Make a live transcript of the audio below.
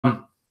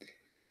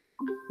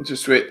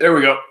Just wait. There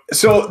we go.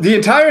 So the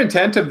entire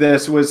intent of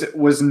this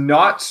was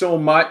not so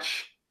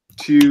much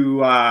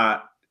to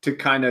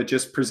kind of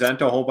just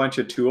present a whole bunch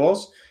of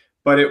tools,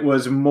 but it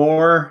was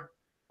more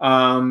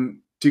to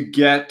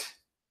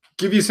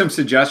give you some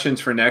suggestions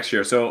for next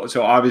year. So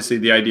obviously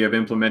the idea of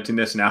implementing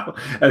this now,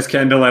 as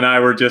Kendall and I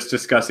were just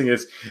discussing,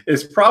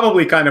 is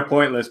probably kind of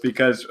pointless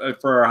because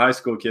for our high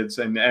school kids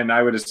and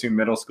I would assume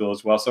middle school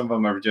as well, some of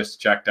them are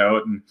just checked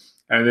out and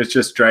it's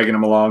just dragging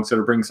them along. So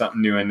to bring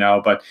something new in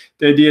now, but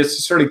the idea is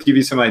to sort of give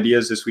you some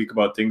ideas this week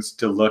about things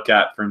to look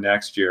at for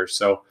next year.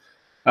 So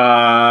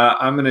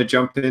I'm going to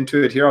jump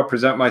into it here. I'll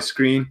present my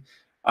screen.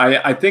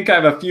 I think I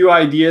have a few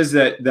ideas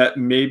that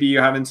maybe you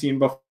haven't seen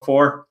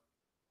before.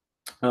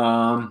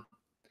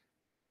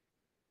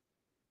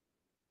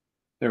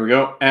 There we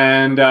go.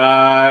 And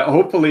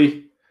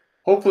hopefully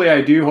I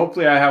do.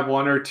 Hopefully I have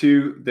one or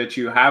two that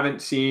you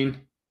haven't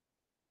seen.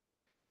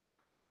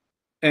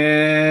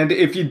 And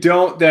if you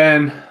don't,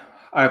 then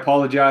I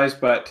apologize,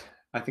 but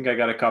I think I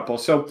got a couple.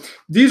 So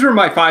these were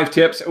my 5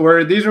 tips,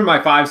 or these are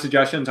my 5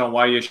 suggestions on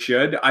why you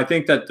should. I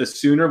think that the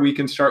sooner we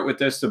can start with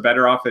this, the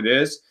better off it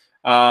is.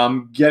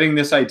 Getting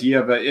this idea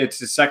of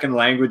it's a second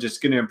language, it's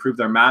going to improve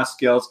their math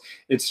skills.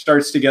 It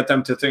starts to get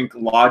them to think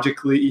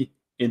logically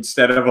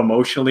instead of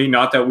emotionally.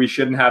 Not that we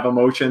shouldn't have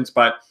emotions,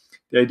 but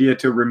the idea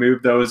to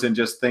remove those and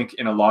just think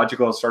in a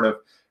logical sort of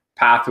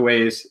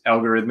pathways,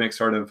 algorithmic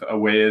sort of a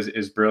way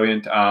is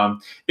brilliant.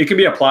 It can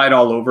be applied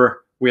all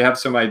over. We have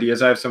some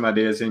ideas. I have some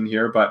ideas in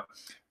here, but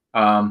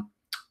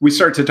we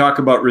start to talk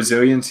about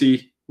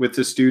resiliency with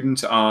the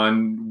students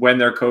on when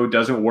their code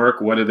doesn't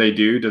work. What do they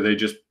do? Do they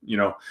just,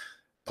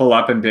 pull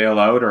up and bail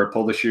out or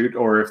pull the chute,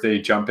 or if they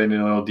jump in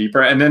a little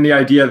deeper? And then the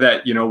idea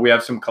that, we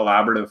have some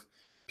collaborative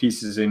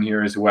pieces in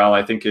here as well,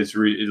 I think is,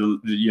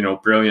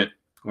 brilliant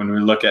when we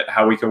look at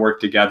how we can work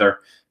together,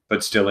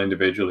 but still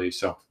individually.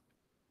 So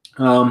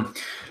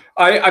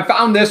I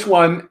found this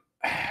one,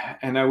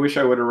 and I wish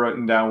I would have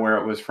written down where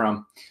it was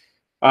from,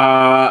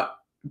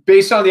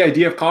 based on the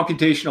idea of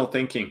computational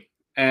thinking.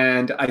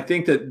 And I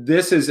think that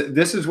this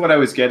is what I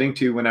was getting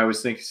to when I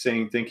was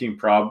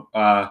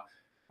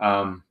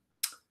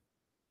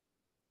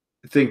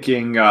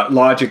thinking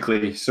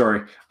logically.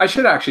 Sorry, I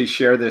should actually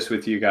share this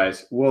with you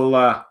guys.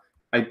 Well,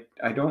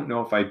 I don't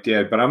know if I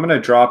did, but I'm going to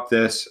drop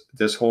this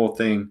whole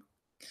thing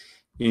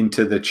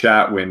into the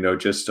chat window,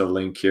 just a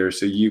link here,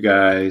 so you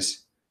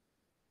guys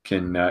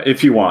can,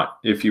 if you want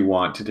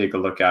to take a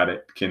look at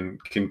it, can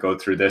go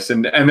through this.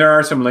 And there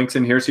are some links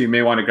in here, so you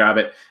may want to grab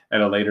it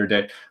at a later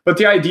date. But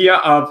the idea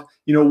of,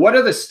 what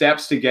are the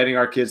steps to getting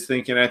our kids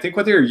thinking? And I think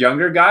with your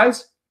younger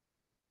guys,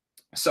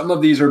 some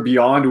of these are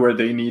beyond where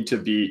they need to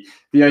be.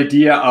 The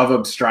idea of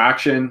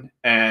abstraction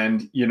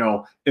and,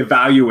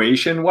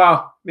 evaluation,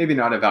 well, maybe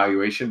not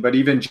evaluation, but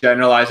even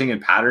generalizing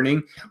and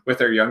patterning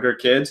with our younger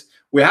kids.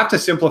 We have to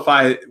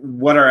simplify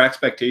what our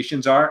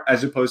expectations are,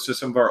 as opposed to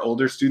some of our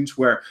older students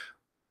where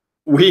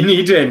we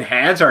need to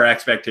enhance our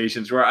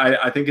expectations, where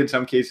I think in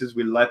some cases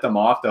we let them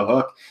off the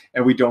hook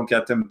and we don't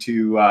get them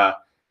to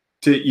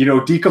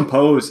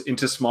decompose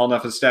into small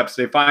enough of steps.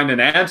 They find an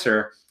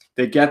answer,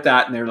 they get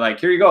that, and they're like,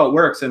 here you go, it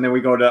works. And then we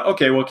go to,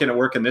 okay, well, can it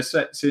work in this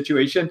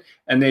situation?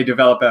 And they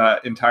develop an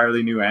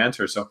entirely new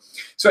answer. So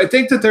I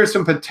think that there's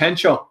some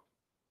potential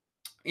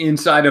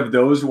inside of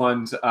those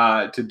ones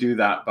to do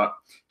that, but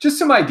just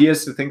some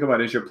ideas to think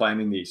about as you're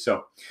planning these.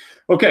 So,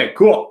 okay,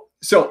 cool.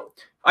 So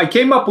I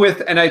came up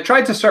with, and I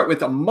tried to start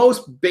with the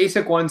most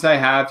basic ones I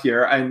have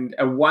here, and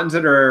ones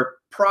that are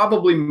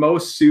probably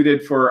most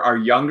suited for our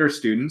younger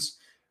students,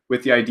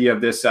 with the idea of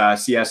this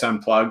CS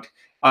Unplugged,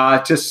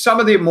 to some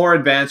of the more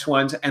advanced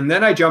ones, and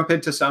then I jump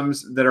into some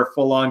that are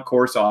full-on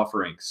course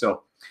offerings.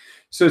 So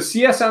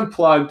CS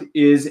Unplugged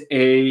is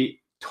a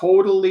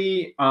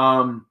totally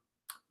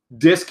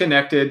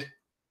disconnected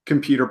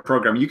computer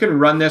program. You can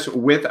run this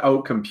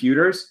without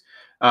computers,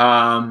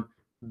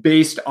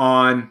 based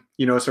on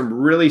some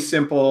really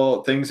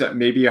simple things that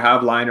maybe you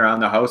have lying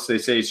around the house. They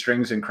say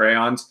strings and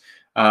crayons,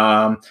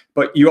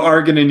 but you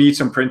are going to need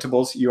some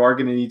printables. You are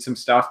going to need some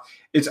stuff.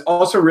 It's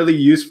also really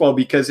useful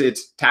because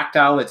it's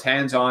tactile, it's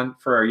hands-on.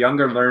 For our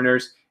younger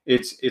learners,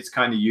 it's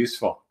kind of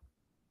useful.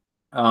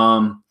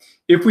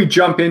 If we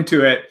jump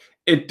into it,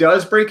 it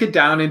does break it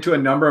down into a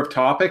number of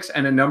topics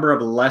and a number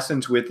of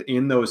lessons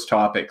within those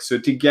topics. So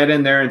to get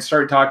in there and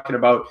start talking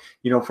about,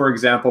 for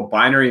example,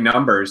 binary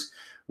numbers,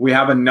 we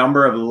have a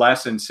number of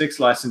lessons, 6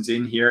 lessons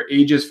in here,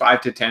 ages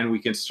 5 to 10. We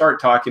can start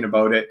talking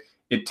about it.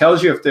 It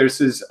tells you if this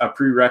is a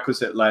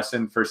prerequisite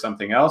lesson for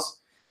something else.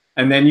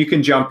 And then you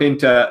can jump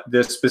into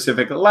this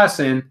specific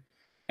lesson.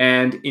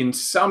 And in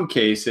some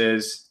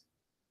cases,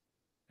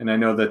 and I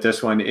know that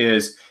this one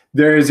is,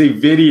 there is a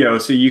video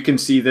so you can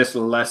see this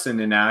lesson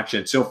in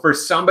action. So for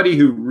somebody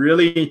who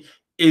really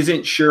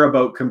isn't sure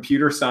about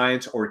computer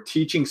science or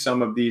teaching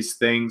some of these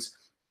things,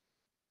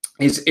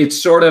 it's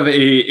sort of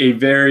a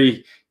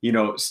very,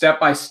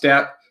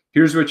 step-by-step,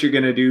 here's what you're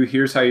going to do,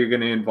 here's how you're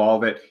going to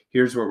involve it,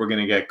 here's what we're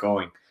going to get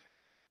going.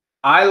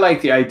 I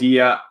like the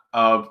idea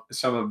of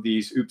some of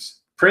these,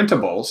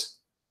 printables,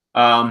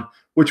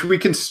 which we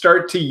can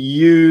start to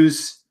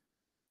use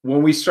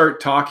when we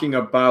start talking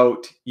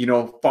about,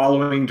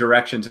 following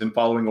directions and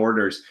following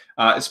orders,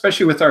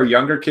 especially with our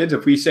younger kids,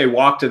 if we say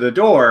walk to the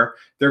door,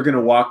 they're going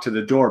to walk to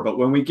the door. But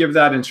when we give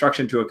that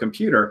instruction to a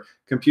computer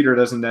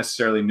doesn't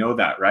necessarily know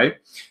that, right?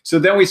 So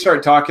then we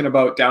start talking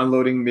about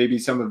downloading maybe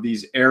some of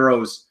these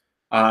arrows,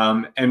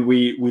 and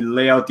we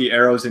lay out the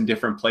arrows in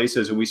different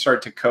places, and we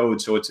start to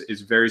code. So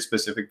it's very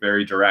specific,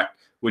 very direct,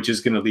 which is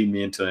going to lead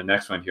me into the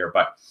next one here.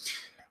 But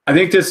I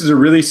think this is a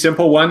really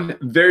simple one,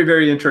 very,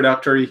 very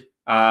introductory.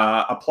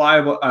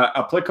 Applicable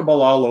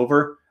all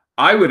over.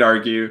 I would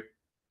argue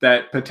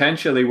that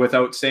potentially,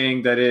 without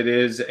saying that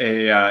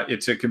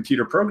it's a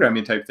computer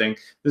programming type thing,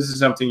 this is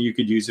something you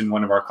could use in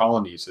one of our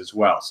colonies as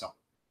well. So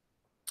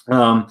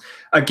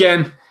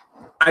again,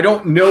 I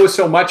don't know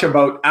so much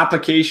about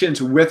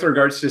applications with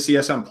regards to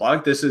CS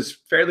Unplugged. This is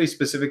fairly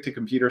specific to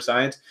computer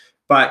science,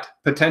 but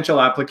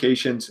potential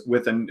applications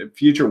with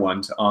future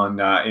ones on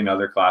in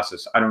other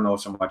classes. I don't know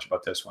so much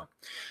about this one.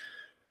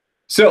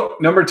 So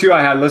number 2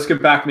 I had, let's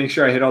get back, make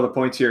sure I hit all the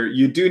points here.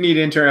 You do need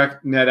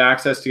internet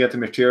access to get the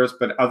materials,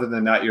 but other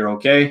than that, you're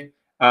okay.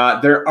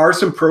 There are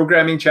some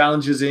programming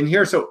challenges in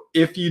here. So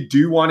if you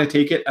do want to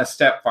take it a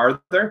step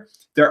farther,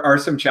 there are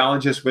some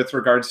challenges with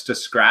regards to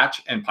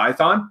Scratch and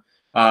Python.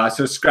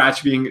 So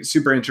Scratch being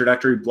super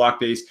introductory,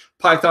 block-based.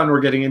 Python, we're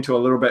getting into a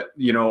little bit,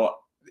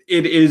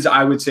 it is,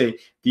 I would say,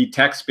 the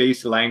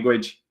text-based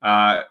language,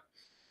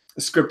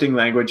 scripting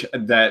language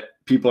that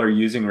people are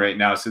using right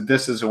now. So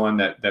this is one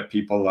that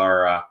people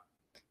are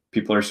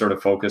sort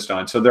of focused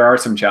on. So there are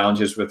some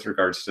challenges with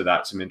regards to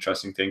that, some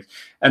interesting things.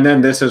 And then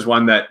this is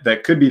one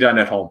that could be done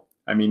at home.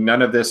 I mean,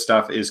 none of this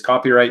stuff is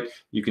copyright.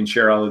 You can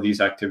share all of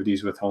these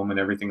activities with home and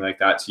everything like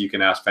that. So you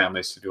can ask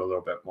families to do a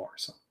little bit more.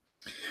 So,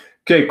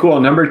 okay, cool.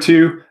 Number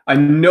 2, I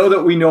know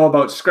that we know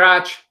about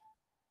Scratch.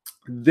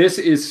 This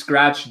is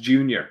Scratch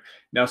Junior.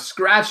 Now,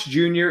 Scratch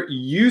Junior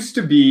used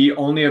to be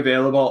only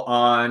available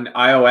on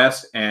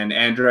iOS and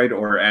Android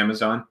or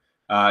Amazon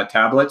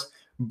tablets,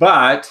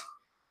 but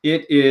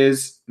it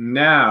is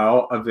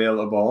now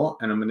available,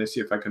 and I'm going to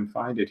see if I can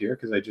find it here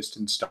because I just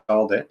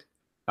installed it.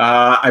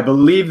 I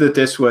believe that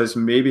this was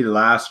maybe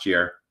last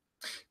year,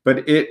 but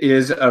it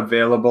is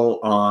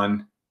available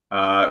on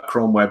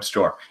Chrome Web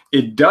Store.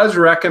 It does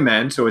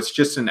recommend, so it's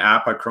just an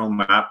app, a Chrome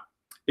app.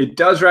 It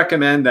does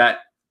recommend that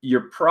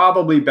you're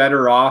probably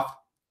better off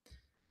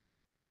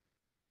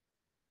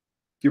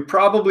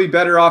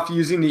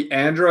using the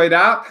Android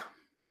app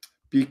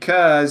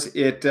because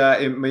it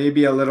may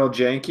be a little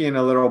janky and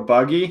a little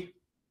buggy.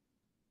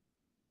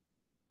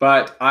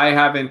 But I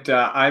haven't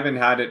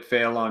had it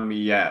fail on me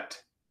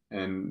yet,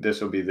 and this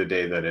will be the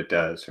day that it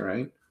does,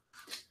 right?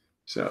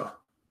 So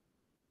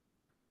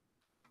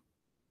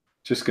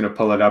just going to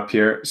pull it up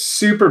here.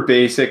 Super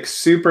basic,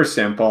 super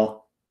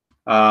simple,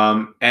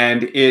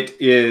 and it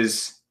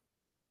is.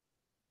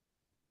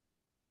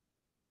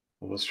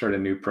 We'll start a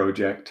new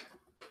project.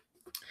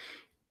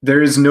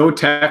 There is no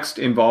text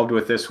involved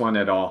with this one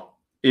at all.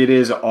 It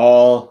is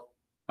all,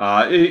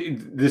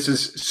 this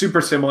is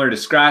super similar to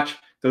Scratch.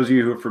 Those of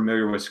you who are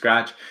familiar with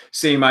Scratch,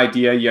 same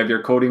idea. You have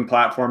your coding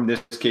platform. In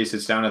this case,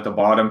 it's down at the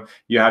bottom.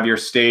 You have your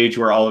stage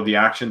where all of the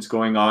action's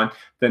going on.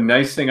 The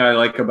nice thing I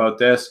like about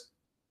this,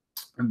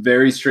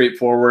 very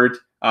straightforward.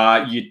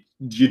 You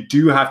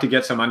do have to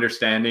get some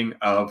understanding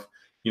of,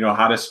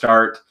 how to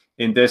start.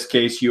 In this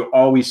case, you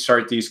always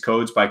start these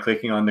codes by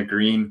clicking on the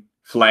green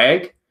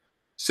flag.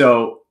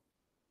 So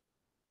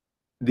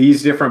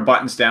these different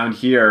buttons down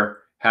here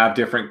have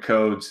different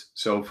codes.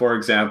 So for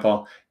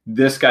example,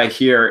 this guy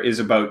here is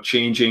about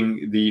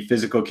changing the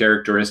physical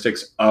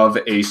characteristics of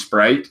a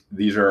sprite.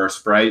 These are our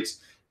sprites.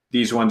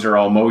 These ones are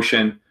all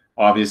motion.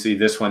 Obviously,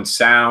 this one's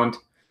sound.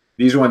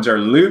 These ones are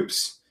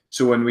loops.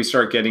 So when we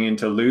start getting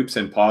into loops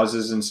and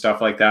pauses and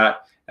stuff like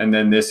that, and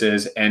then this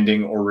is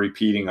ending or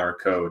repeating our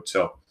code.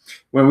 So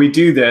when we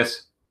do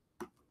this,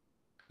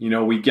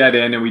 we get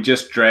in and we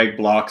just drag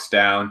blocks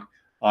down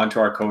onto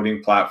our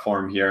coding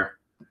platform here,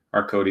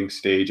 our coding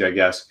stage, I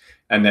guess,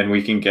 and then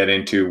we can get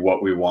into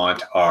what we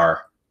want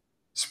our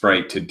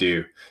sprite to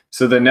do.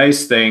 So the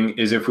nice thing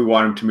is if we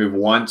want them to move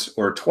once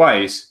or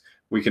twice,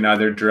 we can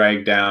either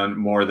drag down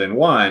more than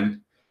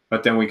one,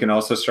 but then we can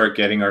also start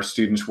getting our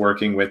students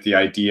working with the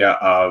idea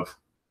of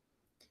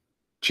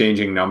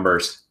changing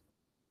numbers.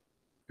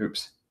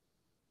 Oops.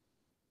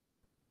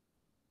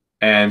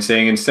 And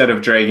saying instead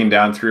of dragging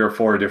down 3 or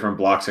 4 different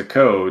blocks of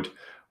code,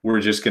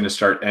 we're just going to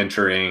start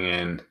entering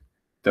in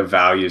the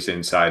values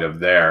inside of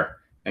there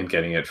and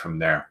getting it from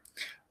there.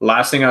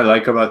 Last thing I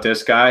like about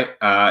this guy,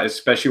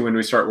 especially when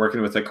we start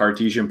working with the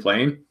Cartesian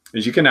plane,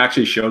 is you can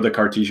actually show the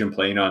Cartesian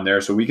plane on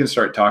there. So we can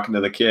start talking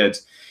to the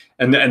kids.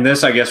 And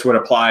this, I guess, would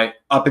apply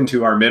up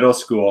into our middle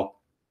school.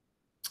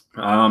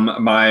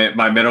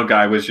 My middle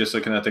guy was just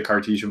looking at the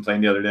Cartesian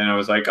plane the other day, and I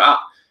was like,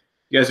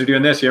 you guys are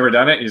doing this? You ever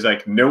done it? And he's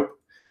like, nope.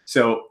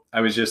 So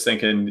I was just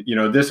thinking,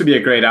 this would be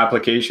a great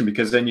application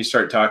because then you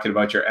start talking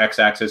about your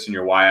x-axis and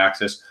your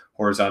y-axis,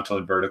 horizontal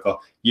and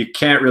vertical. You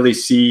can't really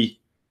see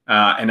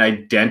and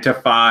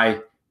identify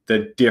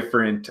the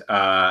different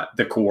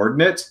the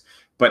coordinates,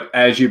 But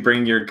as you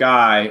bring your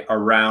guy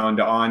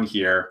around on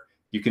here,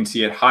 you can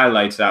see it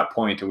highlights that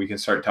point, and we can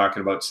start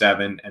talking about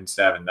 7 and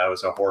 7. That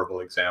was a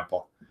horrible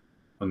example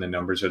when the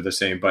numbers are the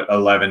same, but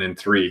 11 and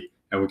 3,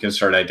 and we can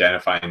start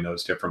identifying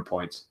those different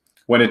points.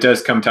 When it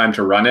does come time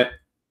to run it,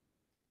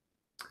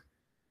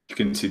 you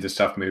can see the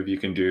stuff move. You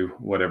can do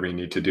whatever you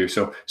need to do.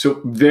 So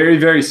very,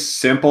 very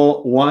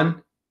simple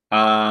one.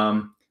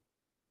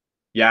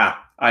 Yeah,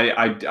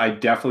 I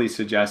definitely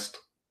suggest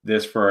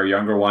this for our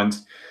younger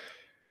ones.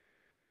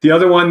 The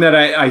other one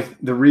that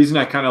the reason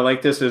I kind of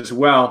like this as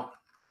well,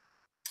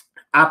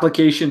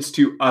 applications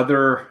to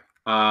other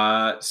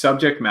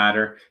subject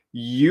matter.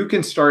 You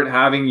can start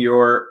having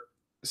your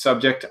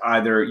subject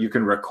either, you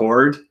can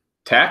record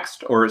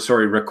text or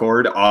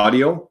record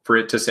audio for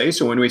it to say.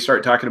 So when we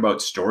start talking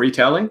about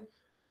storytelling,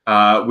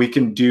 we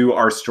can do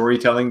our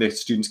storytelling. The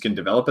students can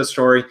develop a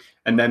story,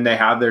 and then they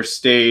have their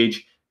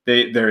stage.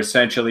 They're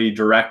essentially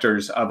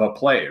directors of a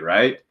play,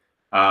 right?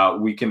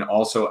 We can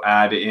also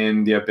add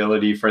in the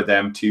ability for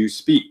them to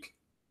speak.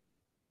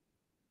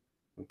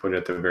 We'll put it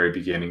at the very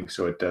beginning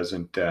so it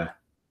doesn't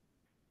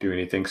do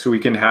anything. So we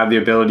can have the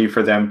ability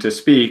for them to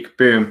speak,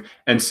 boom,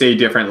 and say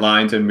different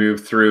lines and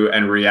move through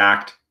and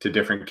react to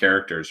different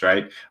characters,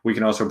 right? We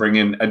can also bring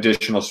in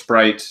additional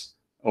sprites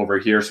over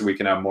here so we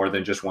can have more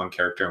than just one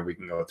character and we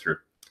can go through.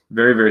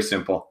 Very, very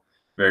simple,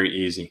 very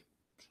easy.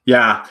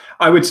 Yeah,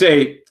 I would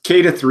say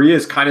K to 3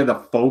 is kind of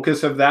the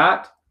focus of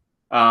that.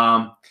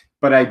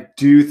 But I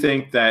do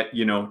think that,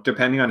 you know,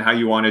 depending on how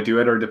you want to do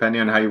it or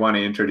depending on how you want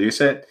to introduce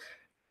it,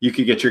 you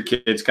could get your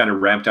kids kind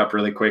of ramped up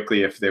really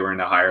quickly if they were in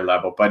a higher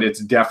level. But it's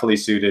definitely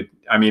suited.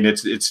 I mean,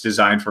 it's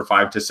designed for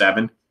 5 to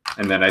 7.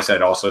 And then I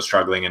said also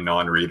struggling and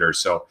non-readers.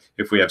 So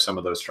if we have some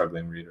of those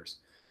struggling readers.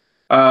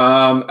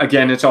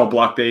 Again, it's all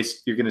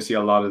block-based. You're going to see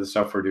a lot of the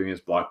stuff we're doing is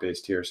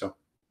block-based here. So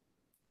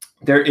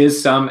there is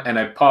some, and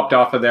I popped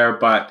off of there,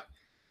 but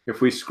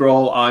if we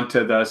scroll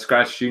onto the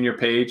Scratch Junior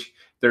page,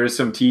 there is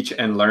some teach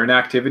and learn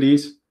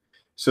activities.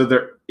 So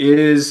there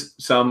is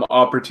some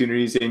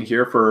opportunities in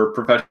here for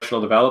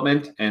professional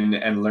development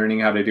and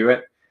learning how to do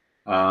it.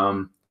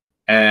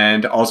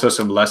 And also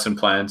some lesson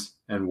plans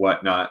and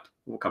whatnot.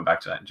 We'll come back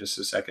to that in just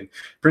a second.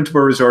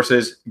 Printable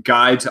resources,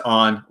 guides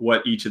on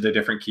what each of the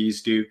different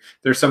keys do.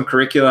 There's some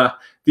curricula.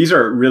 These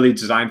are really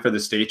designed for the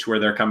stage where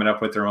they're coming up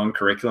with their own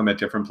curriculum at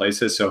different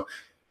places.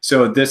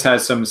 So this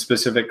has some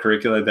specific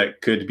curricula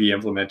that could be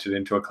implemented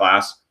into a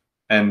class,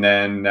 and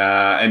then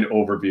an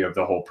overview of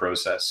the whole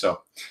process.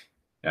 So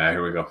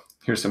here we go.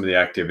 Here's some of the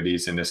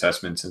activities and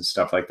assessments and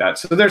stuff like that.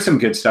 So there's some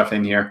good stuff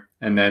in here.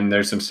 And then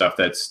there's some stuff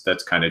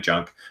that's kind of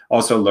junk.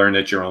 Also learn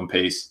at your own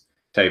pace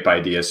type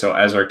ideas. So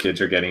as our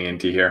kids are getting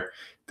into here,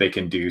 they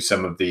can do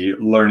some of the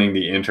learning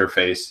the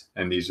interface.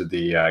 And these are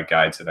the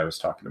guides that I was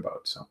talking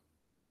about. So,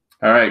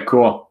 all right,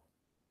 cool.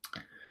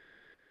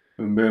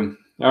 Boom, boom.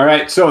 All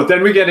right, so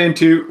then we get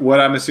into what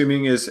I'm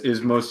assuming is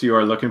most of you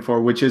are looking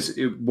for, which is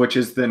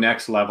the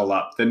next level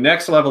up. The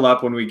next level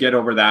up, when we get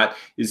over that,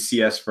 is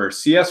CS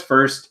First. CS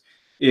First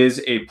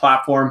is a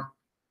platform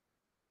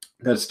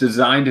that's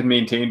designed and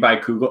maintained by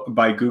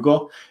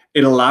Google.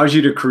 It allows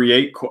you to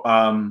create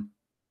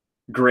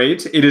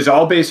grades. It is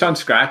all based on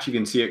Scratch. You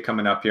can see it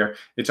coming up here.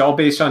 It's all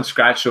based on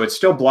Scratch, so it's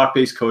still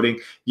block-based coding.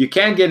 You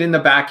can get in the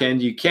back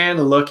end. You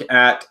can look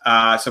at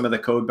some of the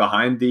code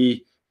behind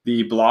the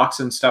blocks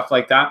and stuff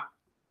like that.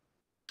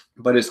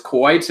 But it's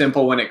quite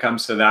simple when it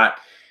comes to that.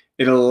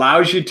 It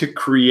allows you to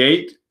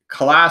create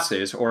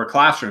classes or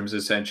classrooms,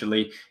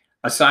 essentially,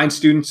 assign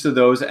students to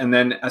those, and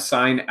then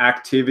assign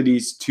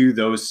activities to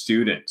those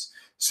students.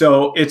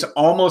 So it's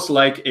almost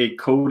like a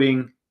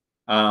coding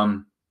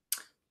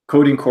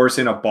course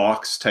in a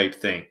box type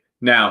thing.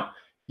 Now,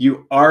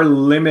 you are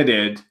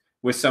limited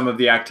with some of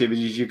the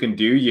activities you can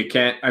do. You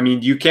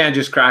can't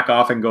just crack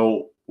off and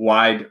go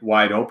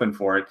wide open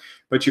for it,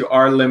 but you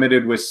are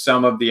limited with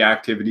some of the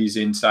activities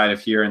inside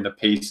of here and the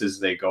paces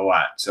they go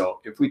at.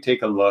 So if we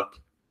take a look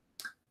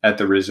at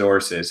the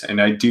resources,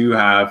 and I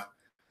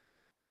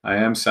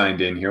am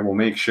signed in here. We'll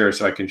make sure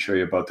so I can show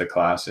you about the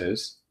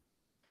classes.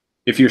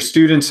 If your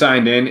student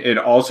signed in, it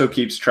also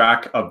keeps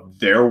track of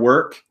their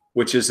work,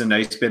 which is a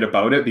nice bit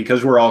about it,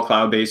 because we're all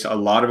cloud-based. A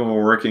lot of them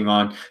are working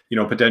on,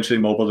 potentially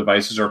mobile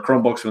devices or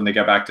Chromebooks when they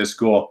get back to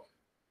school.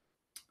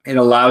 It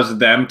allows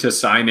them to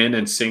sign in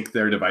and sync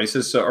their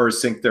devices or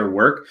sync their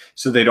work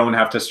so they don't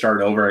have to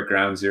start over at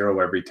ground zero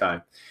every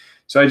time.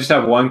 So I just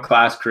have one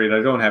class created.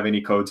 I don't have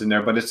any codes in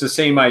there, but it's the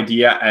same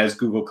idea as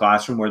Google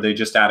Classroom, where they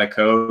just add a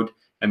code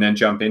and then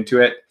jump into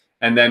it.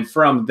 And then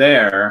from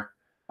there,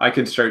 I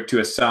can start to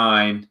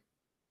assign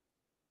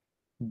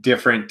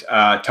different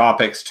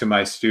topics to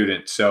my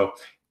students. So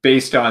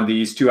based on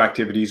these two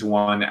activities,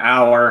 1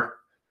 hour,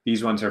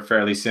 these ones are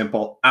fairly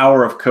simple.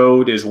 Hour of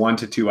code is 1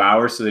 to 2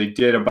 hours. So they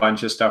did a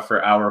bunch of stuff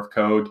for hour of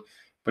code.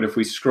 But if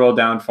we scroll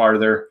down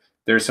farther,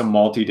 there's some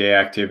multi-day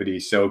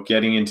activities. So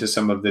getting into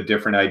some of the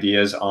different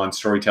ideas on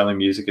storytelling,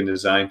 music, and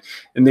design.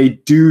 And they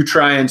do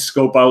try and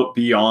scope out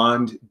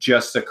beyond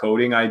just the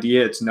coding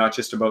idea. It's not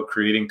just about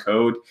creating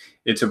code.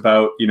 It's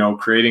about,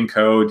 creating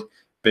code,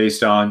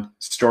 based on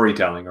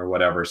storytelling or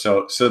whatever.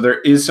 So there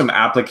is some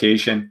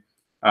application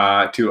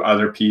to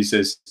other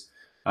pieces.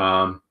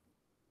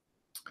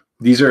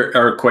 These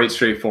are quite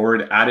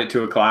straightforward. Add it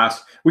to a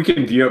class. We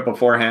can view it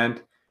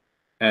beforehand.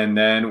 And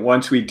then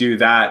once we do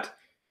that,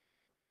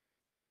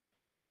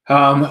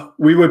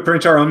 we would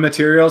print our own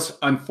materials.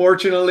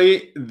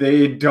 Unfortunately,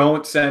 they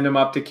don't send them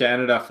up to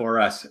Canada for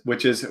us,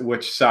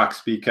 which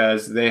sucks,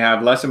 because they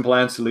have lesson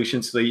plans,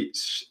 solution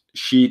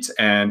sheets,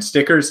 and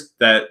stickers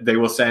that they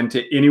will send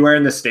to anywhere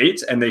in the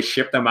States, and they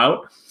ship them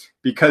out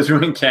because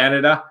we're in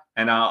Canada.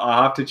 And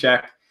I'll have to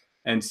check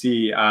and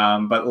see.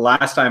 But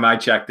last time I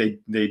checked,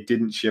 they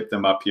didn't ship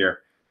them up here.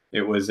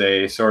 It was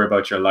a sorry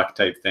about your luck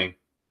type thing.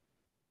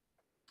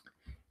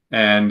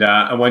 And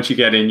once you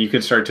get in, you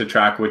can start to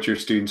track what your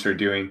students are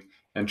doing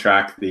and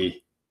track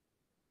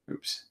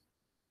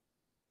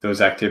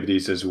those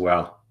activities as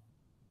well.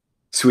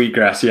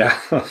 Sweetgrass, yeah.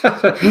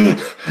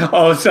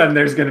 All of a sudden,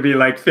 there's going to be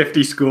like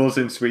 50 schools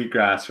in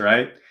Sweetgrass,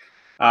 right?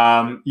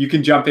 You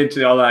can jump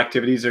into all the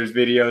activities. There's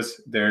videos.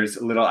 There's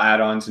little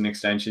add-ons and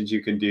extensions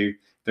you can do.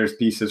 There's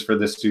pieces for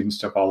the students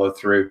to follow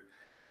through.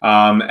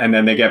 And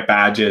then they get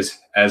badges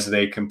as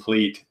they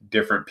complete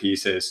different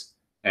pieces.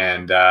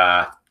 And,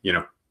 you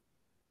know,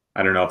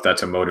 I don't know if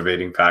that's a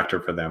motivating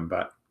factor for them,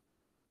 but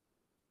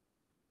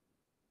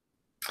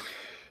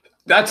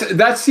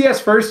that's CS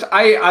First.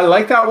 I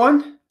like that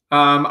one.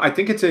 I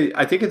think it's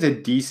a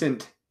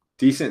decent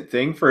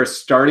thing for a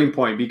starting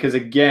point, because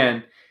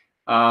again,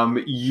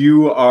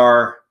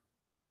 you're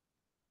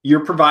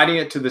providing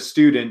it to the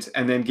students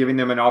and then giving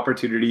them an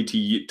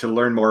opportunity to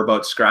learn more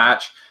about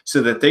Scratch,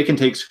 so that they can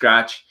take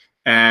Scratch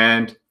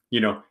and,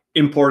 you know,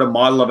 import a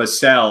model of a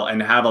cell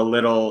and have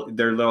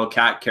their little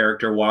cat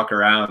character walk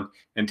around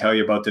and tell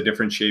you about the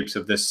different shapes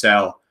of this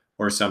cell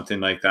or something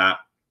like that.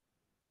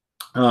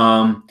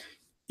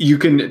 You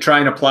can try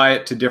and apply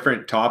it to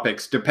different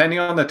topics. Depending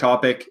on the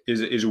topic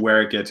is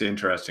where it gets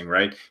interesting,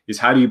 right? Is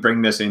how do you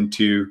bring this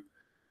into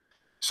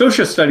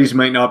social studies?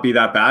 Might not be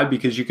that bad,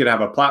 because you could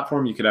have a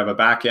platform, you could have a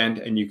back end,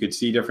 and you could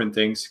see different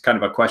things, kind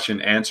of a question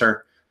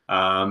answer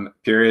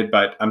period.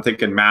 But I'm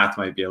thinking math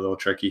might be a little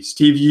tricky.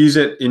 Steve, you use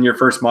it in your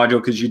first module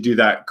because you do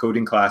that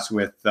coding class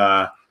with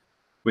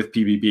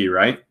PBB,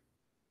 right?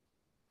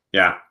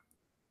 Yeah.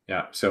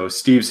 So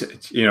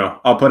Steve's, you know,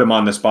 I'll put him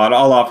on the spot.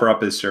 I'll offer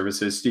up his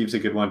services. Steve's a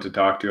good one to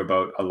talk to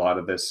about a lot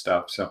of this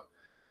stuff. So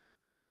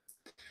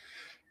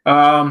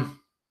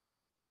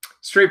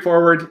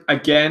straightforward.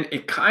 Again,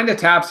 it kind of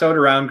taps out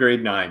around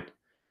grade 9.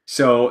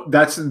 So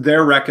that's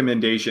their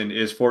recommendation,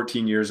 is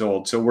 14 years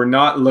old. So we're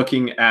not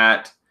looking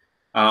at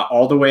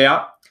all the way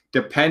up.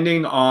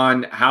 Depending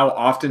on how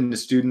often the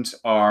students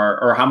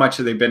are, or how much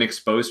they've been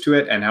exposed to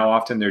it and how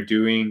often they're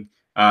doing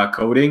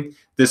coding,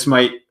 this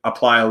might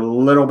apply a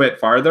little bit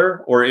farther.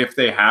 Or if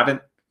they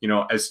haven't, you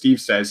know, as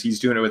Steve says, he's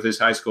doing it with his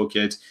high school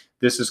kids.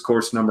 This is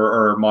course number,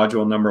 or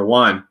module number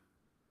 1.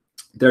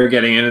 They're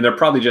getting in and they're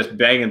probably just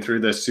banging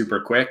through this super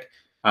quick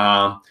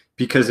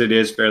because it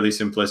is fairly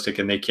simplistic,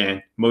 and they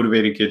can.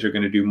 Motivated kids are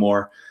going to do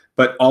more.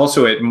 But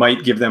also it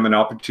might give them an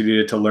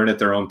opportunity to learn at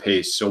their own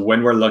pace. So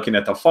when we're looking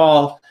at the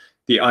fall,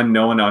 the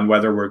unknown on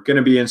whether we're going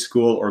to be in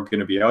school or going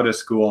to be out of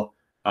school,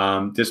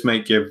 this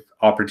might give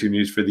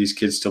opportunities for these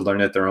kids to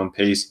learn at their own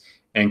pace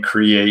and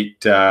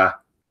create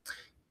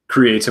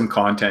some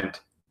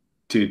content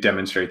to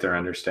demonstrate their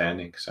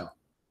understanding. So,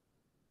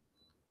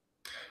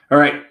 all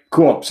right,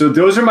 cool. So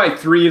those are my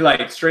 3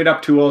 like straight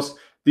up tools.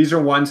 These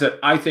are ones that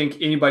I think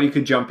anybody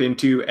could jump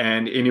into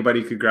and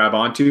anybody could grab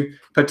onto.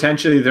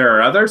 Potentially there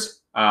are others.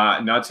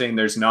 Not saying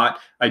there's not.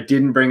 I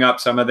didn't bring up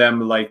some of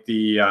them, like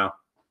the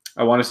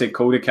I want to say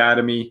Code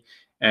Academy,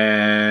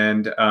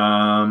 and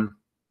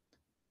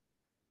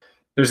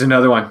there's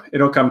another one.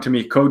 It'll come to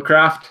me.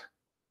 Codecraft.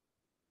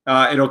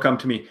 It'll come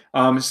to me.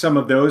 Some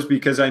of those,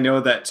 because I know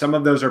that some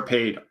of those are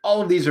paid.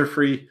 All of these are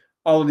free.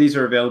 All of these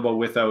are available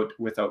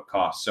without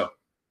cost. So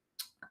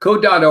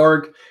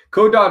code.org.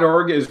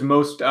 Code.org is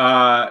most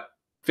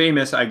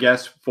famous, I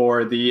guess,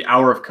 for the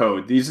Hour of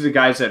Code. These are the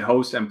guys that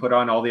host and put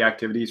on all the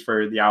activities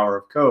for the Hour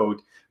of Code.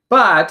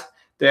 But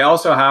they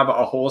also have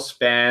a whole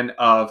span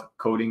of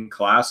coding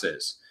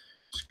classes.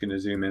 Just going to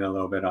zoom in a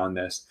little bit on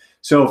this.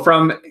 So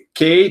from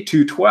K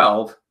to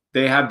 12,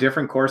 they have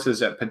different courses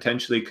that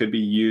potentially could be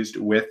used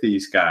with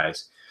these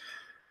guys.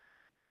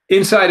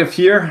 Inside of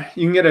here,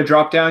 you can get a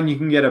drop down. You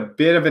can get a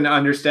bit of an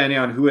understanding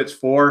on who it's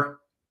for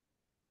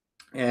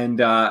and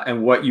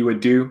what you would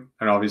do,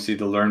 and obviously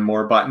the learn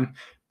more button.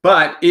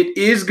 But it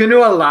is going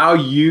to allow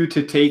you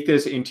to take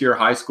this into your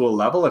high school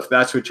level if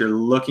that's what you're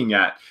looking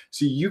at.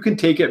 So you can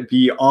take it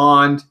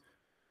beyond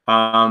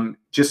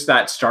just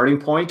that starting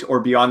point or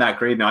beyond that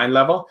grade 9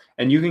 level,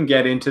 and you can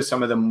get into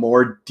some of the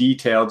more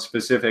detailed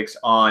specifics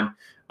on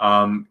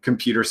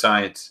computer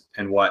science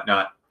and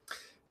whatnot.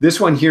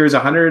 This one here is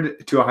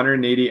 100 to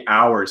 180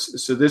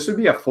 hours. So this would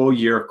be a full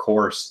year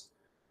course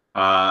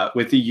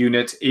with the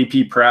units,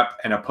 AP prep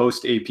and a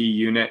post-AP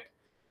unit.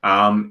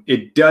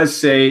 It does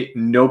say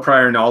no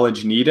prior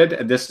knowledge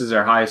needed. This is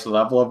our highest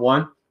level of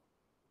one.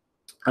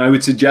 I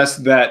would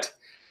suggest that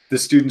the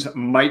students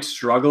might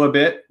struggle a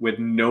bit with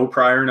no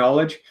prior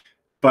knowledge,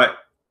 but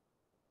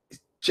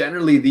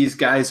generally these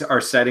guys are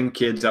setting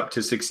kids up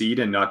to succeed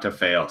and not to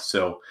fail.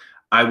 So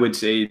I would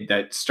say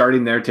that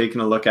starting there,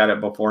 taking a look at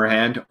it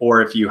beforehand,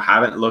 or if you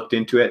haven't looked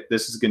into it,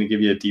 this is going to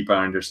give you a deeper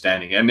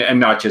understanding, and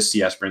not just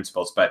CS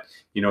principles, but,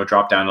 you know,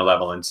 drop down a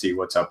level and see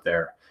what's up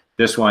there.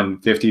 This one,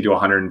 50 to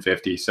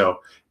 150. So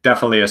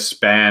definitely a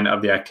span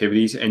of the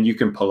activities, and you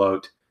can pull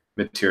out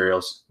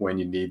materials when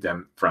you need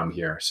them from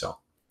here. So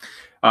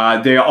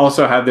they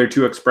also have their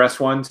 2 express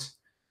ones.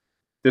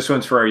 This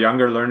one's for our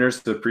younger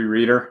learners, the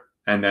pre-reader,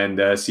 and then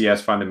the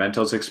CS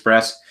Fundamentals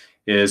Express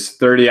is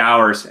 30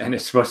 hours, and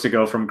it's supposed to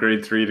go from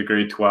grade 3 to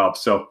grade 12.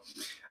 So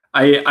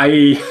I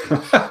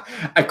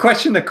I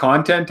question the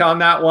content on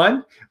that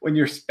one when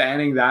you're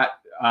spanning that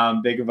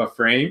big of a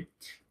frame.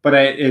 But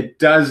it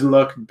does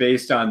look,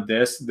 based on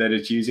this, that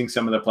it's using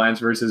some of the Plants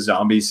vs.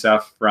 Zombies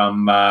stuff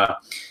from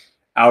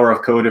Hour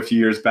of Code a few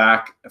years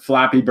back.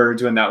 Flappy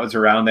Birds, when that was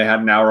around, they had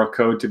an Hour of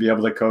Code to be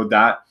able to code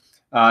that.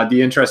 The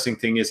interesting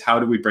thing is, how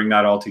do we bring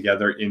that all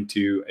together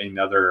into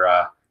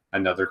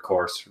another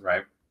course,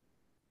 right?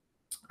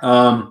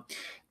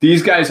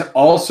 These guys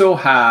also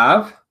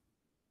have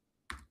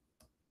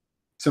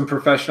some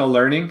professional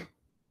learning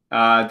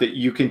that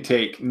you can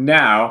take.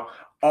 Now,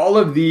 all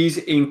of these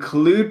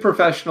include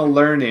professional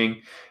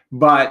learning,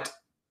 but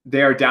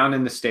they are down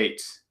in the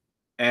States.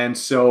 And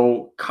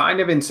so kind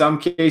of in some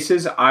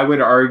cases, I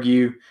would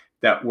argue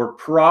that we're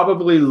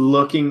probably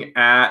looking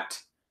at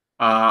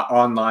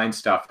online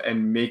stuff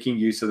and making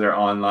use of their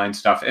online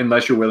stuff,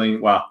 unless you're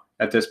willing. Well,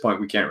 at this point,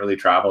 we can't really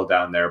travel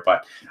down there,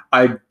 but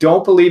I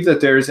don't believe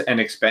that there's an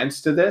expense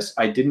to this.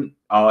 I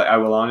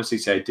will honestly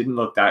say I didn't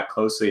look that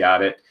closely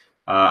at it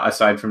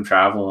aside from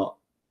travel.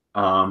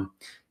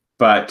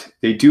 But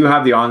they do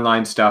have the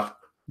online stuff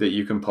that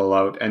you can pull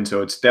out. And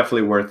so it's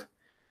definitely worth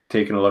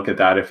taking a look at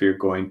that if you're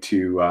going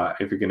to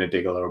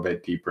dig a little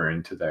bit deeper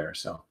into there.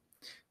 So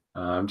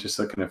I'm just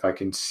looking if I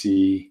can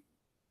see,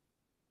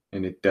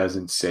 and it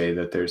doesn't say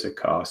that there's a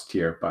cost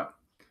here, but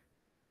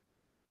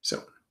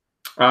so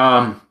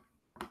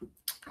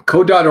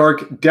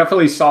code.org,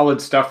 definitely solid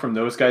stuff from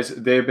those guys.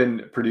 They've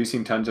been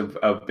producing tons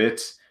of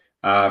bits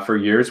for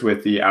years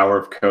with the Hour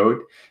of Code.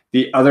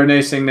 The other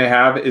nice thing they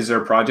have is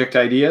their project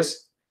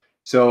ideas.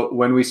 So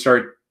when we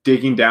start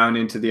digging down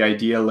into the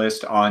idea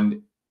list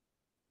on,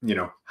 you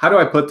know, how do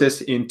I put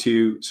this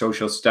into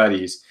social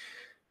studies?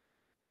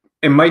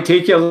 It might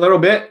take you a little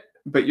bit,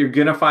 but you're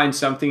going to find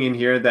something in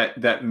here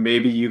that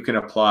maybe you can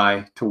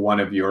apply to one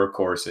of your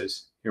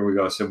courses. Here we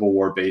go, Civil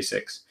War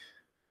Basics.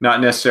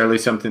 Not necessarily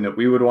something that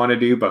we would want to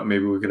do, but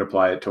maybe we could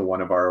apply it to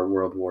one of our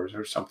world wars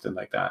or something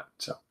like that.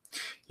 So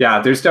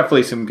yeah, there's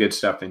definitely some good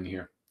stuff in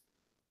here.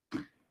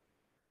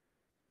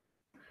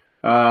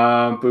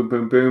 Boom,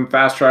 boom, boom.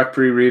 Fast Track,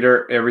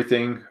 pre-reader,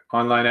 everything,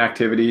 online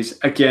activities.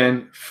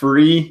 Again,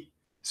 free.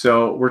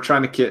 So we're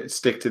trying to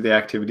stick to the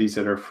activities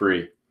that are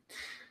free.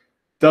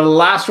 The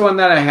last one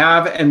that I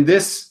have, and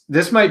this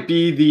might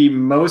be the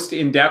most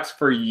in-depth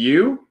for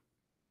you.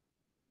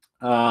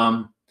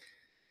 And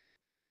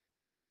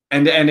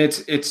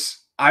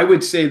it's I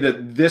would say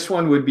that this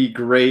one would be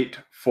great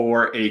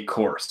for a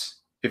course.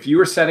 If you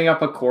were setting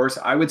up a course,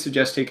 I would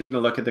suggest taking a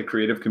look at the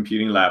Creative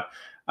Computing Lab.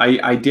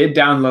 I did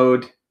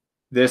download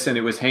this, and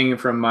it was hanging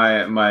from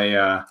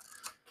my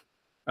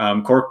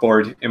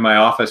corkboard in my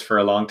office for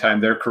a long time.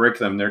 Their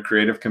curriculum, their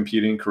creative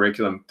computing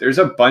curriculum. There's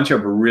a bunch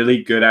of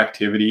really good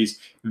activities,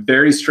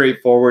 very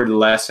straightforward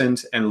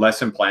lessons and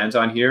lesson plans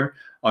on here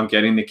on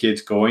getting the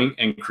kids going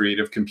and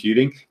creative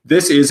computing.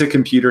 This is a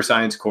computer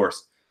science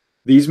course.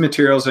 These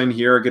materials in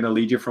here are going to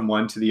lead you from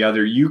one to the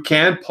other. You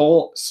can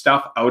pull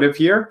stuff out of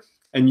here,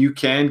 and you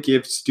can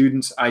give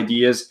students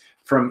ideas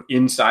from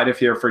inside of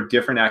here for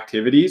different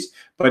activities,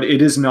 but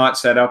it is not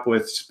set up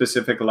with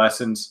specific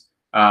lessons.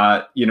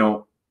 You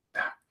know,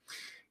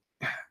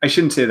 I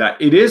shouldn't say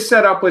that. It is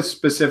set up with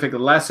specific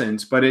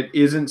lessons, but it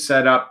isn't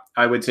set up,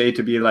 I would say,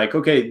 to be like,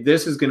 okay,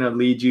 this is going to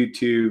lead you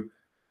to,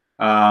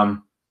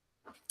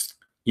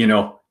 you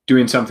know,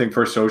 doing something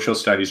for social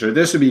studies, or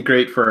this would be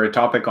great for a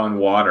topic on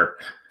water.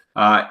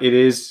 It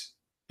is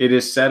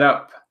set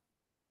up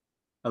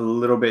a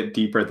little bit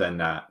deeper than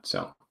that.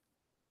 So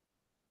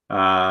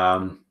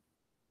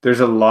there's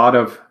a lot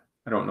of,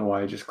 I don't know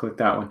why I just clicked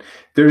that one.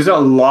 There's a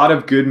lot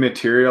of good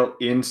material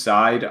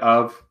inside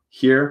of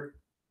here,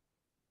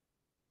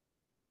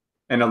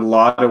 and a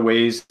lot of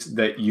ways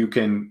that you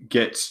can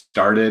get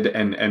started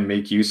and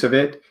make use of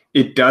it.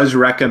 It does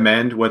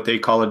recommend what they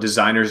call a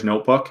designer's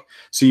notebook.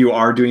 So you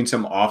are doing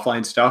some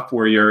offline stuff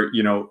where you're,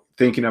 you know,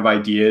 thinking of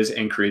ideas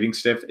and creating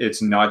stuff.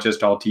 It's not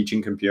just all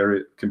teaching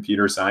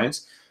computer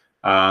science,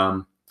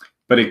 but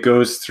it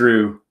goes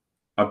through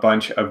a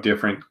bunch of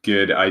different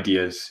good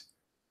ideas,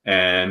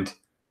 and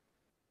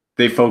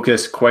they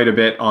focus quite a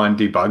bit on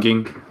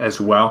debugging as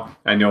well.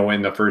 I know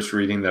in the first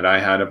reading that I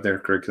had of their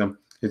curriculum,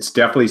 it's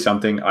definitely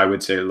something I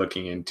would say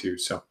looking into.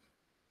 So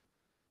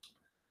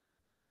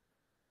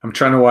I'm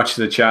trying to watch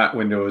the chat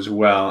window as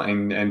well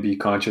and be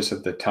conscious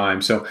of the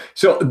time. So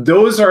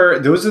those are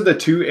the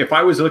two. If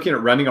I was looking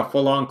at running a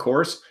full-on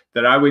course,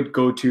 that I would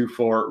go to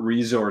for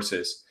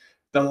resources.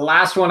 The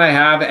last one I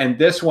have, and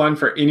this one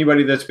for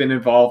anybody that's been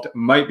involved,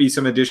 might be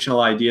some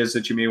additional ideas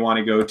that you may want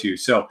to go to.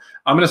 So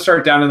I'm going to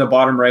start down in the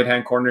bottom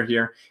right-hand corner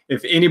here.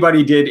 If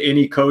anybody did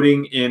any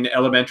coding in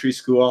elementary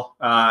school,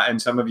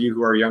 and some of you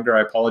who are younger,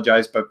 I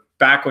apologize, but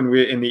back when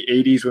we in the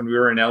 80s, when we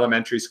were in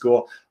elementary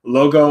school,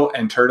 Logo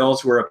and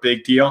Turtles were a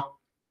big deal.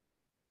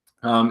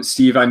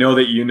 Steve, I know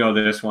that you know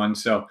this one.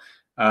 So,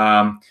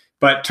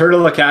 but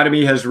Turtle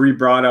Academy has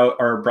brought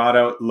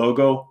out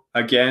Logo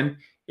again.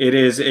 It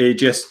is a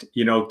just,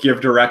 give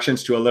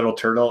directions to a little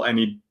turtle, and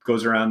he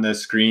goes around the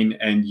screen,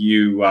 and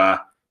you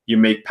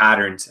make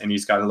patterns, and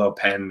he's got a little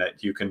pen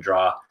that you can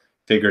draw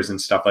figures and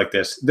stuff like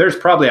this. There's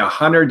probably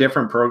 100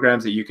 different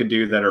programs that you could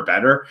do that are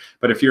better,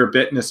 but if you're a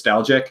bit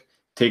nostalgic,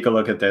 take a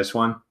look at this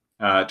one,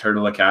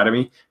 Turtle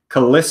Academy.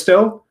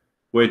 Callisto,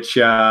 which,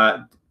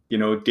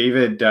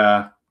 David,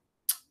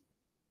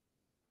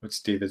 what's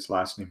David's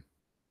last name?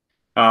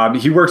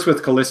 He works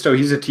with Callisto.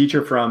 He's a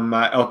teacher from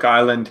Elk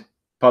Island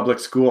Public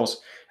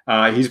Schools.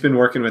 He's been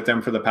working with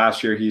them for the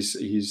past year.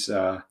 He's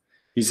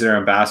their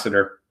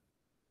ambassador,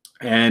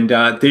 and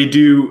they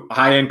do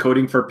high-end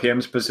coding for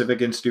PIMS,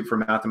 Pacific Institute for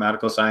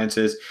Mathematical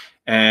Sciences,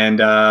 and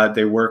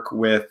they work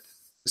with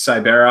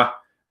Cybera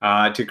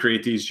to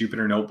create these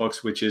Jupyter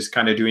notebooks, which is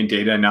kind of doing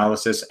data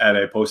analysis at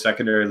a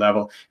post-secondary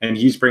level. And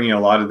he's bringing a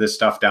lot of this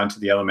stuff down to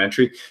the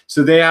elementary.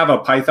 So they have a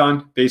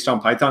Python based on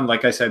Python.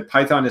 Like I said,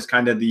 Python is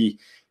kind of the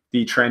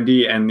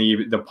trendy and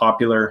the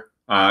popular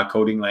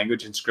coding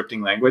language and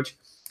scripting language.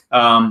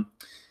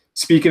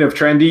 Speaking of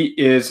trendy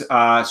is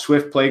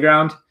Swift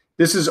Playground.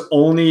 This is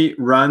only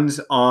runs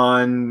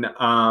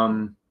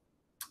on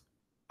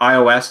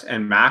iOS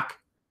and Mac.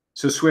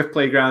 So Swift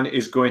Playground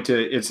is going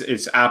to,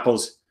 it's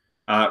Apple's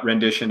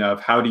rendition of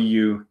how do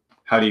you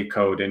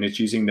code, and it's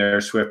using their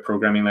Swift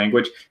programming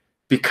language.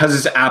 Because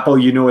it's Apple,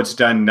 it's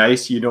done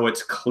nice,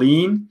 it's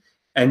clean,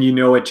 and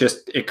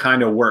it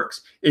kind of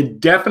works. It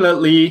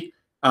definitely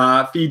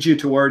feeds you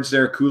towards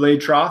their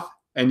Kool-Aid trough,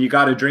 and you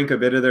got to drink a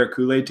bit of their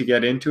Kool-Aid to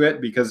get into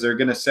it, because they're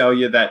going to sell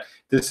you that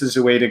this is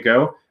the way to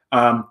go.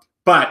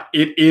 But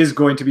it is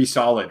going to be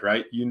solid,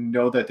 right?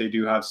 That they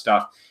do have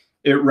stuff.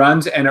 It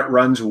runs, and it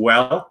runs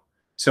well.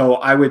 So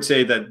I would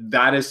say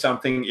that is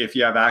something, if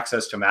you have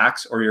access to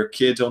Macs, or your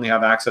kids only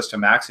have access to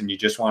Macs and you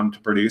just want them to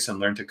produce and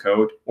learn to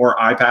code, or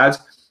iPads,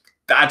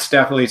 that's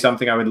definitely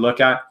something I would look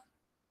at.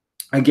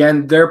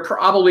 Again, they're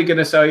probably going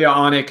to sell you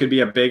on it could be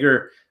a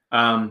bigger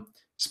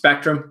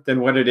spectrum than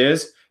what it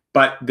is,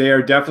 but they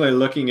are definitely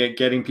looking at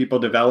getting people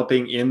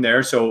developing in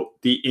there. So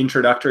the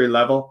introductory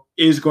level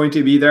is going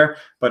to be there,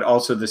 but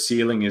also the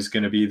ceiling is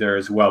going to be there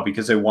as well,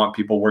 because they want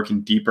people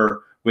working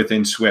deeper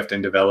within Swift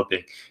and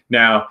developing.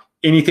 Now,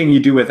 anything you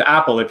do with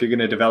Apple, if you're going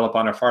to develop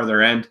on a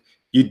farther end,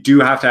 you do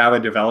have to have a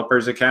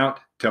developer's account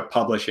to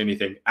publish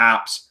anything,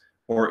 apps,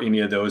 or any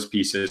of those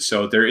pieces.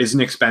 So there is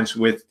an expense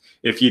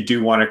if you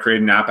do want to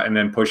create an app and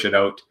then push it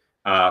out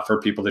for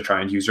people to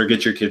try and use, or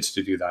get your kids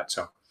to do that.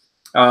 So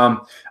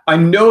I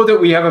know that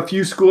we have a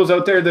few schools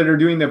out there that are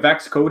doing the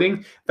VEX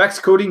coding. VEX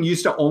coding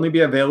used to only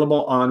be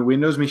available on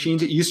Windows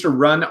machines. It used to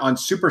run on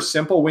super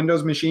simple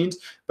Windows machines,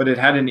 but it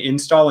had an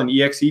install, an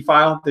exe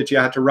file that you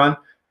had to run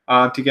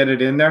to get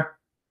it in there.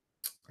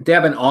 They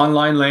have an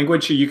online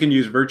language, so you can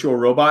use virtual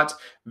robots.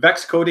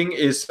 VEX coding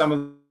is some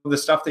of the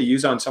stuff they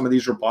use on some of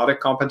these robotic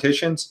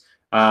competitions.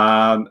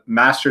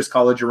 Masters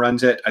College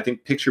runs it. I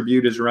think Picture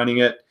Butte is running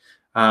it.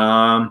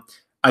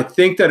 I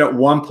think that at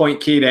one point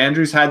Kate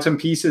Andrews had some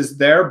pieces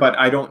there, but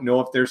I don't know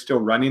if they're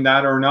still running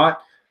that or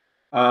not.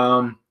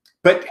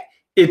 But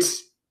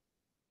it's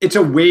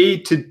a way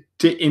to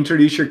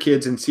introduce your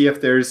kids and see if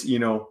there's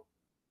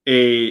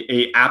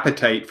a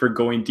appetite for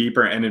going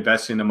deeper and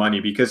investing the money,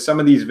 because some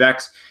of these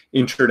VEX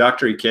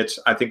introductory kits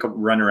I think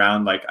run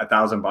around like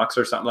 $1,000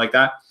 or something like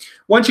that.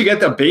 Once you get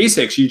the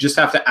basics, you just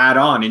have to add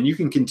on, and you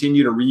can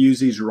continue to reuse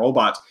these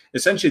robots.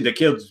 Essentially, the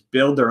kids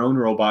build their own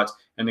robots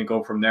and then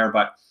go from there.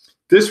 But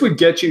this would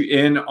get you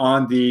in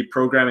on the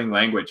programming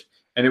language,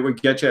 and it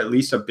would get you at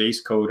least a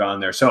base code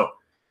on there. So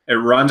it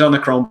runs on the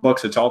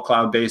Chromebooks. It's all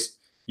cloud-based.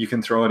 You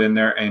can throw it in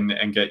there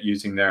and get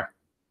using there.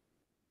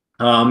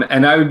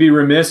 And I would be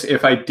remiss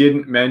if I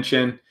didn't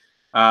mention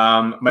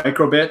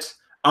Microbits.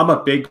 I'm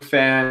a big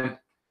fan.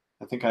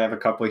 I think I have a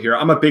couple here.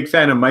 I'm a big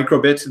fan of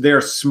Microbits. They're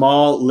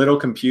small little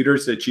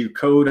computers that you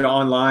code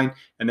online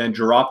and then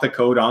drop the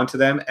code onto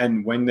them.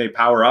 And when they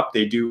power up,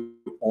 they do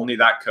only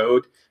that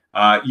code.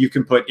 You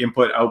can put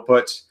input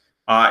outputs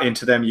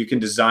into them. You can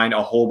design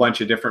a whole bunch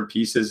of different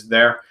pieces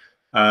there.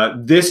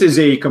 This is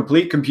a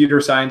complete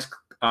computer science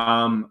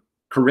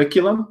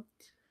curriculum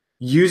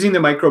using the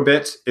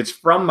Microbits. It's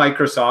from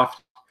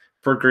Microsoft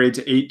for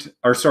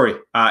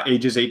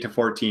ages 8 to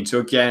 14. So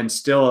again,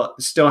 still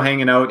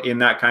hanging out in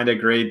that kind of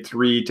grade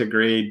 3 to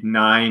grade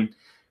 9,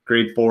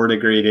 grade 4 to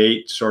grade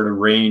 8 sort of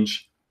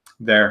range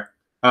there.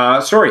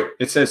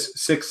 It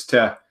says 6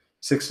 to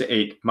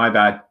 8. My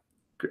bad.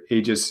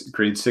 Ages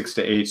grade 6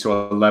 to 8,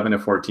 so 11 to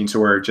 14. So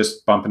we're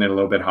just bumping it a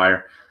little bit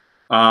higher.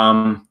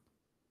 The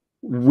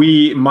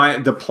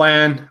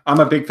plan. I'm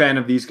a big fan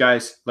of these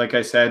guys. Like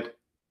I said,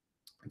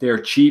 They're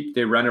cheap.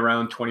 They run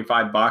around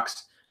 25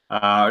 bucks,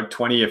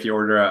 20 if you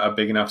order a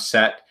big enough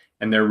set,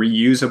 and they're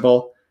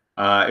reusable.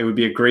 It would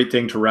be a great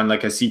thing to run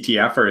like a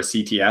CTF or a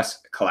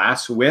CTS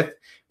class with,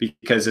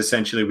 because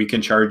essentially we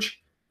can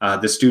charge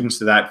the students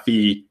to that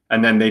fee,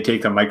 and then they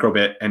take the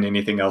microbit and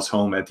anything else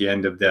home at the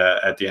end of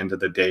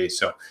the day.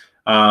 So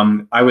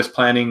I was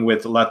planning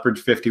with Lethbridge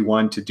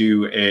 51 to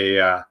do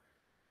a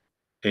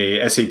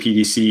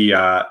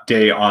SAPDC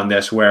day on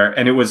this,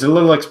 and it was a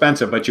little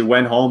expensive, but you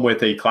went home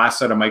with a class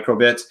set of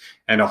microbits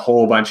and a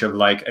whole bunch of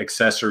like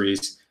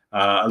accessories,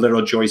 a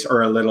little joist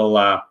or a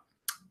little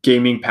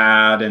gaming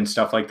pad and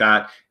stuff like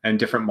that, and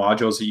different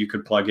modules that you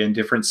could plug in,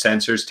 different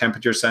sensors,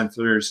 temperature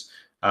sensors,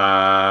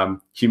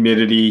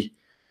 humidity.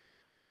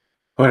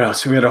 What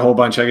else? We had a whole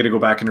bunch. I got to go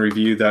back and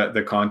review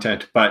the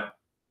content, but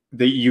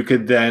that you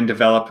could then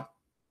develop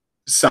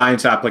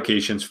science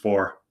applications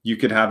for. You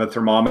could have a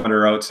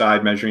thermometer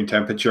outside measuring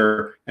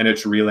temperature, and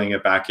it's reeling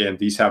it back in.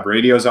 These have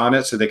radios on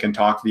it, so they can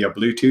talk via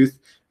Bluetooth.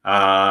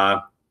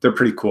 They're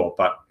pretty cool.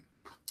 But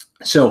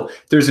so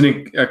there's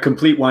a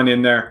complete one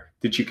in there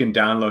that you can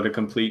download, a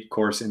complete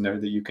course in there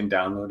that you can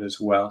download as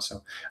well.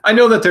 So I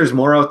know that there's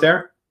more out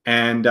there,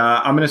 and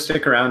I'm going to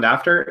stick around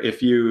after.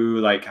 If you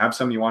like have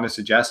some you want to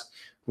suggest,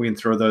 we can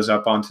throw those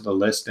up onto the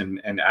list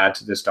and add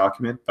to this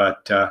document.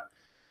 But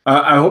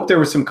I hope there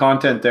was some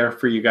content there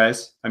for you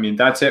guys. I mean,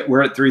 that's it.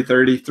 We're at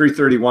 3:30,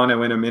 3:31. I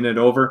went a minute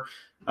over.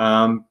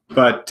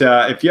 But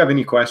if you have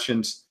any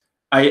questions,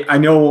 I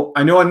know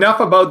enough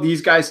about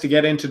these guys to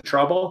get into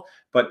trouble,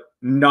 but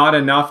not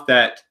enough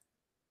that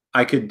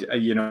I could,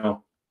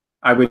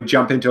 I would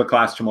jump into a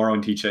class tomorrow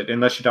and teach it.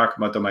 Unless you talk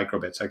about the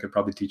microbits, I could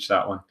probably teach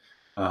that one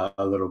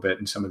a little bit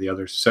and some of the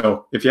others.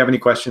 So if you have any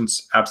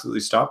questions,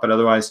 absolutely stop. But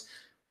otherwise,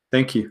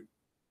 thank you.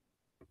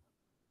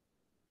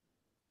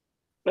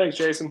 Thanks,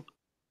 Jason.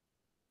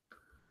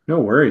 No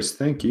worries.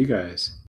 Thank you guys.